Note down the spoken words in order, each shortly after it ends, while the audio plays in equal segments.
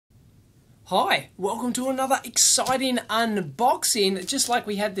Hi, welcome to another exciting unboxing. Just like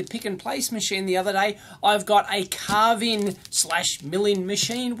we had the pick and place machine the other day, I've got a carving / milling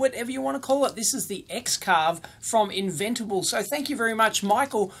machine, whatever you want to call it. This is the X-Carve from Inventables. So thank you very much,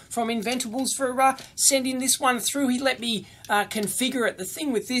 Michael from Inventables, for sending this one through. He let me configure it. The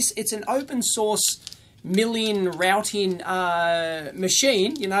thing with this, it's an open source milling routing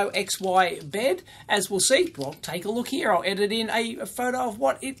machine, you know, XY bed, as we'll see. Well, take a look here. I'll edit in a photo of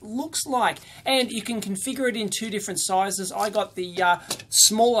what it looks like, and you can configure it in two different sizes. I got the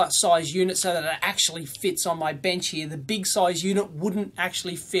smaller size unit so that it actually fits on my bench here. The big size unit wouldn't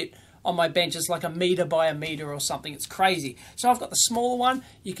actually fit on my bench. It's like 1 meter by 1 meter or something. It's crazy. So I've got the smaller one.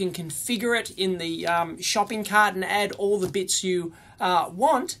 You can configure it in the shopping cart and add all the bits you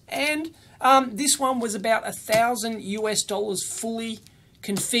want. And this one was about $1,000 fully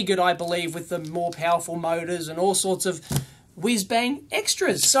configured, I believe, with the more powerful motors and all sorts of whiz-bang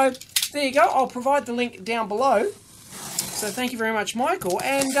extras. So there you go. I'll provide the link down below. So thank you very much, Michael.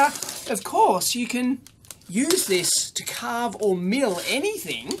 And of course, you can use this to carve or mill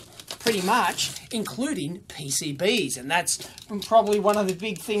anything, pretty much, including PCBs. And that's probably one of the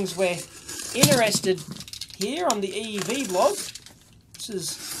big things we're interested here on the EEVblog. This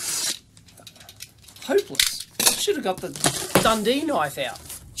is hopeless. Should have got the Dundee knife out.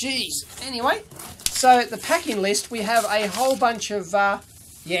 Jeez. Anyway, so the packing list, we have a whole bunch of,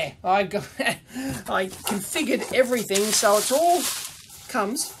 yeah, I configured everything so it all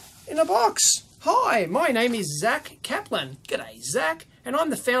comes in a box. Hi, my name is Zach Kaplan. G'day, Zach. And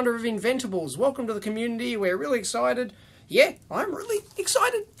I'm the founder of Inventables. Welcome to the community. We're really excited. Yeah, I'm really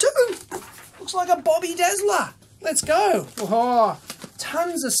excited too. Looks like a Bobby Dazzler. Let's go. Oh,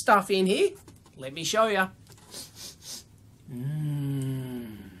 tons of stuff in here. Let me show you.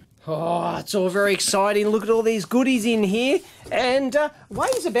 Oh, it's all very exciting. Look at all these goodies in here. And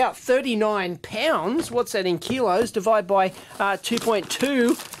weighs about 39 pounds. What's that in kilos? Divide by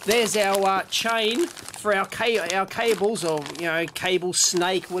 2.2. There's our chain for our cables, or, you know, cable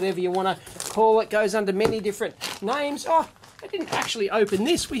snake, whatever you want to call it. Goes under many different names. Oh, I didn't actually open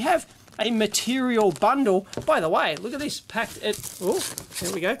this. We have a material bundle. By the way, look at this, packed at, oh,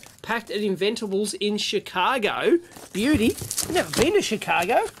 there we go, packed at Inventables in Chicago. Beauty. Never been to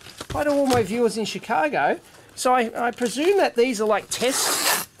Chicago. I do all my viewers in Chicago. So I presume that these are like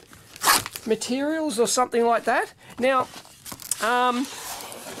test materials or something like that. Now,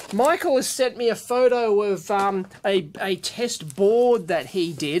 Michael has sent me a photo of a test board that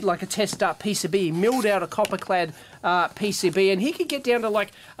he did, like a test PCB. He milled out a copper-clad PCB, and he could get down to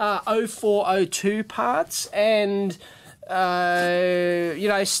like 0402 parts and, you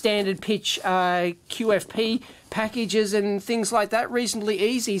know, standard pitch QFP packages and things like that, reasonably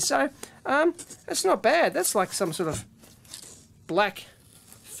easy. So that's not bad. That's like some sort of black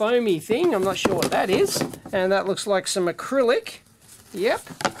foamy thing. I'm not sure what that is. And that looks like some acrylic. Yep.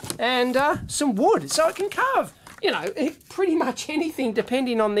 And some wood, so it can carve, you know, pretty much anything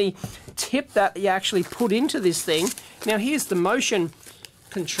depending on the tip that you actually put into this thing. Now here's the motion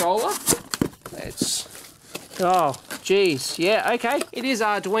controller. Let's, oh geez, yeah, okay, it is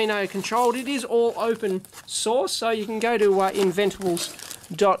Arduino controlled. It is all open source, so you can go to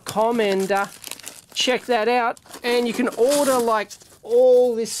inventables.com and check that out, and you can order like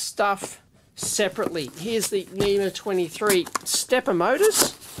all this stuff separately. Here's the NEMA 23 stepper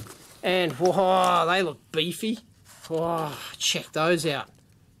motors, and whoa, they look beefy. Whoa, check those out.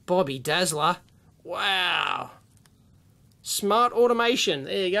 Bobby Dazzler. Wow. Smart automation.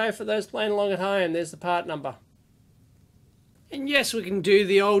 There you go, for those playing along at home. There's the part number. And yes, we can do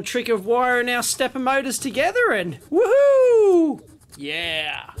the old trick of wiring our stepper motors together, and woohoo!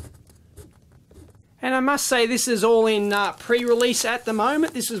 Yeah. And I must say, this is all in pre-release at the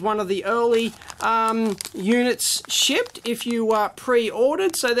moment. This is one of the early units shipped if you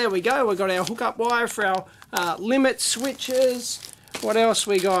pre-ordered. So there we go. We've got our hookup wire for our limit switches. What else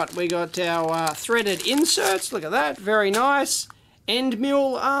we got? We got our threaded inserts. Look at that. Very nice. End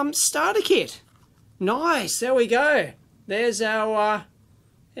mill starter kit. Nice. There we go. There's our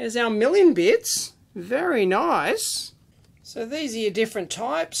milling bits. Very nice. So these are your different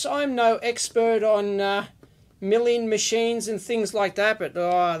types. I'm no expert on milling machines and things like that, but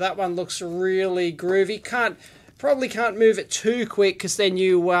oh, that one looks really groovy. Probably can't move it too quick because then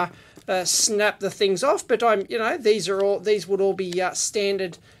you snap the things off. But you know, these would all be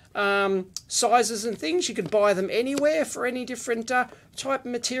standard sizes and things. You could buy them anywhere for any different type of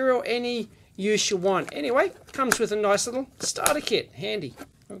material, any use you want. Anyway, comes with a nice little starter kit, handy.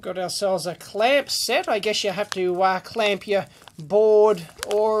 We've got ourselves a clamp set. I guess you have to clamp your board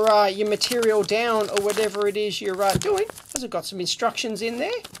or your material down or whatever it is you're doing. Has it got some instructions in there?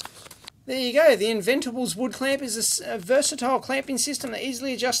 There you go. The Inventables wood clamp is a versatile clamping system that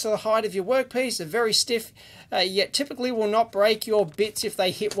easily adjusts to the height of your workpiece. They're very stiff, yet typically will not break your bits if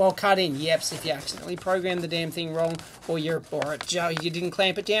they hit while cutting. Yep, so if you accidentally program the damn thing wrong, or you didn't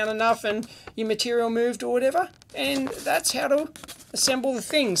clamp it down enough and your material moved or whatever. And that's how to assemble the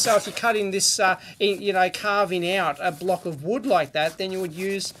thing. So if you're cutting this, carving out a block of wood like that, then you would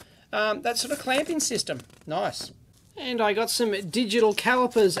use that sort of clamping system. Nice. And I got some digital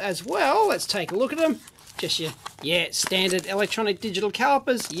calipers as well. Let's take a look at them. Just your, standard electronic digital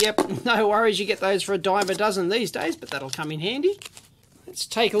calipers. Yep, no worries, you get those for $10 a dozen these days, but that'll come in handy. Let's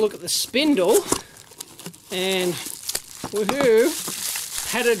take a look at the spindle. And, woohoo,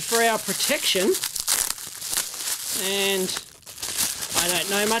 padded for our protection. And I don't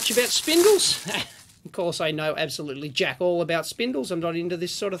know much about spindles. Of course, I know absolutely jack all about spindles. I'm not into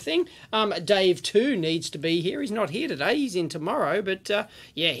this sort of thing. Dave, too, needs to be here. He's not here today. He's in tomorrow. But,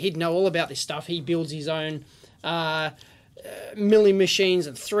 he'd know all about this stuff. He builds his own milling machines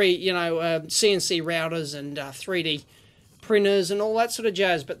and CNC routers and 3D printers and all that sort of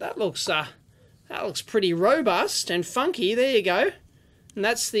jazz. But that looks pretty robust and funky. There you go. And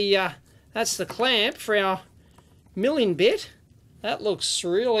that's the clamp for our milling bit. That looks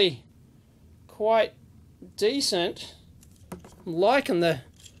really quite decent. I'm liking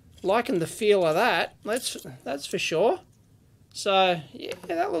the feel of that. That's for sure. So yeah,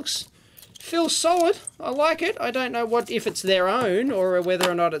 that feels solid. I like it. I don't know if it's their own or whether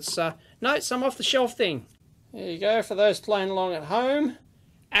or not it's no, some off the shelf thing. There you go for those playing along at home.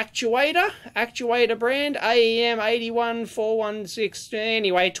 Actuator brand, AEM 81416,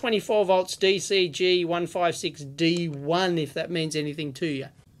 anyway, 24 volts DCG 156D1, if that means anything to you.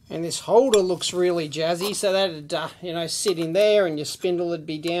 And this holder looks really jazzy, so that'd, sit in there and your spindle would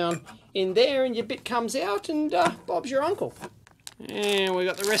be down in there and your bit comes out and Bob's your uncle. And we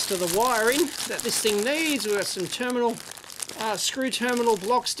got the rest of the wiring that this thing needs. We've got some screw terminal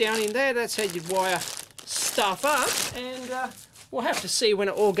blocks down in there. That's how you'd wire stuff up. And we'll have to see when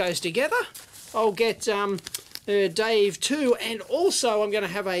it all goes together. I'll get Dave too, and also I'm going to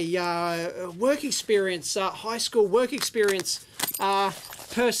have a work experience, high school work experience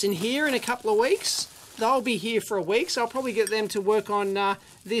person here in a couple of weeks. They'll be here for a week, so I'll probably get them to work on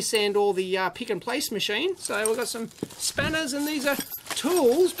this and all the pick and place machine. So we've got some spanners, and these are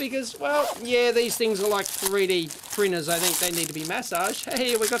tools because, well, yeah, these things are like 3D printers. I think they need to be massaged.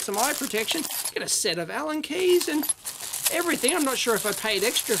 Hey, we've got some eye protection. Got a set of Allen keys and everything. I'm not sure if I paid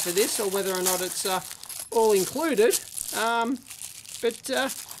extra for this or whether or not it's all included.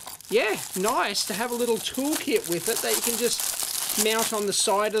 Yeah, nice to have a little toolkit with it that you can just mount on the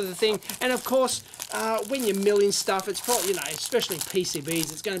side of the thing. And of course, when you're milling stuff, it's probably, especially PCBs,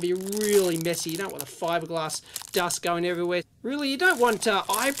 it's going to be really messy. You don't want the fiberglass dust going everywhere. Really, you don't want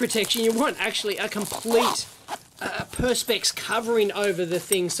eye protection. You want actually a complete perspex covering over the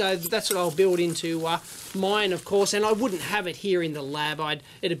thing. So that's what I'll build into mine, of course. And I wouldn't have it here in the lab.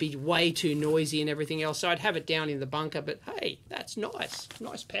 It'd be way too noisy and everything else. So I'd have it down in the bunker. But hey, that's nice.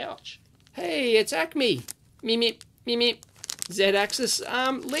 Nice pouch. Hey, it's Acme. Meep, meep, meep. Z-axis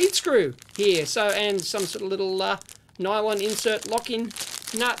lead screw here, and some sort of little nylon insert lock-in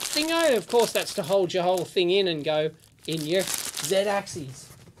nut thingo. Of course, that's to hold your whole thing in and go in your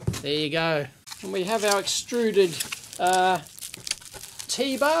Z-axis. There you go. And we have our extruded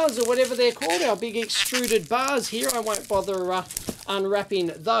T-bars, or whatever they're called, our big extruded bars here. I won't bother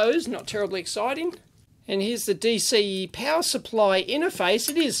unwrapping those, not terribly exciting. And here's the DC power supply interface.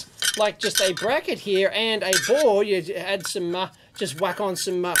 It is like just a bracket here and a board. You add some, just whack on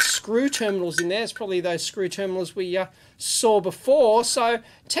some screw terminals in there. It's probably those screw terminals we saw before. So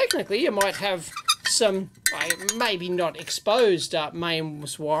technically you might have some, maybe not exposed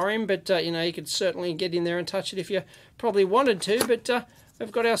mains wiring, but you could certainly get in there and touch it if you probably wanted to. But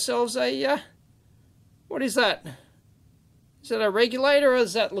we've got ourselves a, what is that? Is that a regulator, or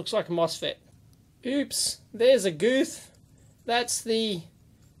does that looks like a MOSFET? Oops, there's a goof. That's the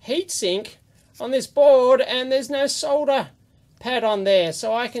heatsink on this board, and there's no solder pad on there,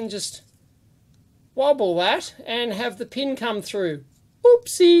 so I can just wobble that and have the pin come through.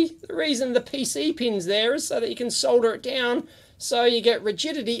 Oopsie! The reason the PC pin's there is so that you can solder it down so you get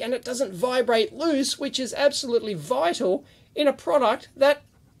rigidity and it doesn't vibrate loose, which is absolutely vital in a product that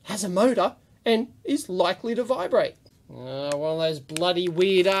has a motor and is likely to vibrate. One of those bloody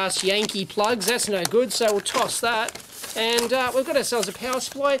weird-ass Yankee plugs, that's no good, so we'll toss that. And we've got ourselves a power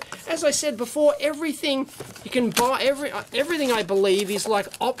supply. As I said before, everything you can buy, everything I believe is like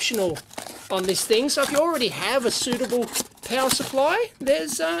optional on this thing. So if you already have a suitable power supply,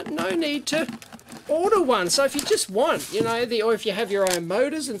 there's no need to order one. So if you just want, you know, or if you have your own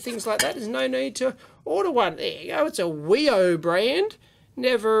motors and things like that, there's no need to order one. There you go. It's a Wiki brand.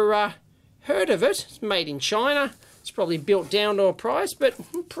 Never heard of it. It's made in China. It's probably built down to a price, but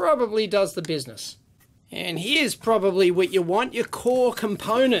probably does the business. And here's probably what you want, your core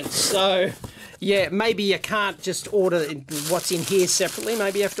components. So, yeah, maybe you can't just order what's in here separately.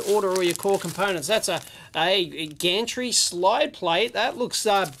 Maybe you have to order all your core components. That's a gantry slide plate. That looks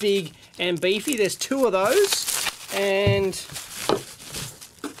big and beefy. There's 2 of those. And,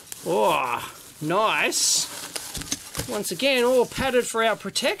 oh, nice. Once again, all padded for our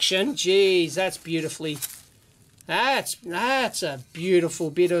protection. Geez, that's beautifully... That's a beautiful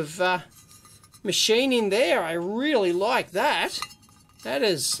bit of... machining there. I really like that. That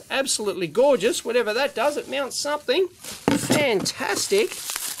is absolutely gorgeous. Whatever that does, it mounts something. Fantastic.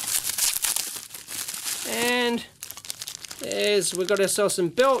 And we've got ourselves some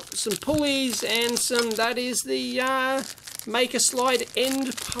belt, some pulleys, and that is the Maker Slide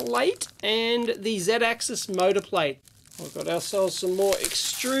end plate and the Z-axis motor plate. We've got ourselves some more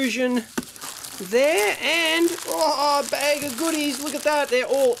extrusion there, and a bag of goodies. Look at that. They're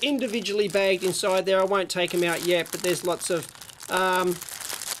all individually bagged inside there. I won't take them out yet, but there's lots of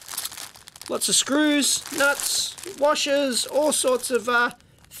screws, nuts, washers, all sorts of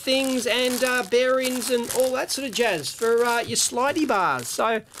things, and bearings and all that sort of jazz for your slidey bars.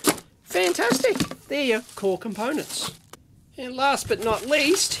 So fantastic. There your core components. And last but not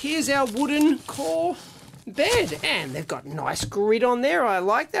least, here's our wooden core bed, and they've got nice grid on there. I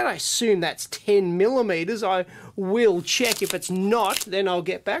like that. I assume that's 10mm. I will check. If it's not, then I'll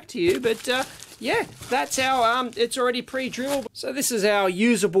get back to you. But yeah, that's our it's already pre-drilled. So this is our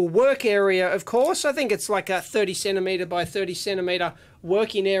usable work area, of course. I think it's like a 30cm by 30cm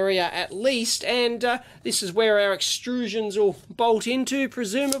working area at least, and this is where our extrusions will bolt into,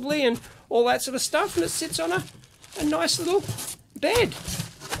 presumably, and all that sort of stuff. And it sits on a nice little bed.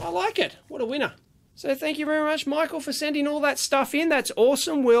 I like it. What a winner. So thank you very much, Michael, for sending all that stuff in. That's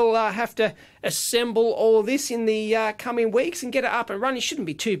awesome. We'll have to assemble all this in the coming weeks and get it up and running. It shouldn't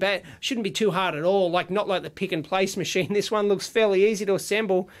be too bad. Shouldn't be too hard at all. Like, not like the pick and place machine. This one looks fairly easy to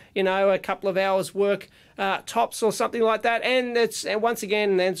assemble. You know, a couple of hours work tops or something like that. And once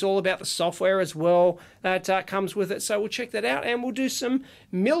again, it's all about the software as well that comes with it. So we'll check that out, and we'll do some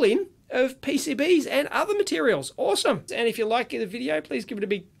milling of PCBs and other materials. Awesome. And if you like the video, please give it a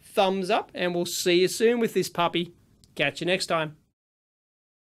big thumbs up, and we'll see you soon with this puppy. Catch you next time.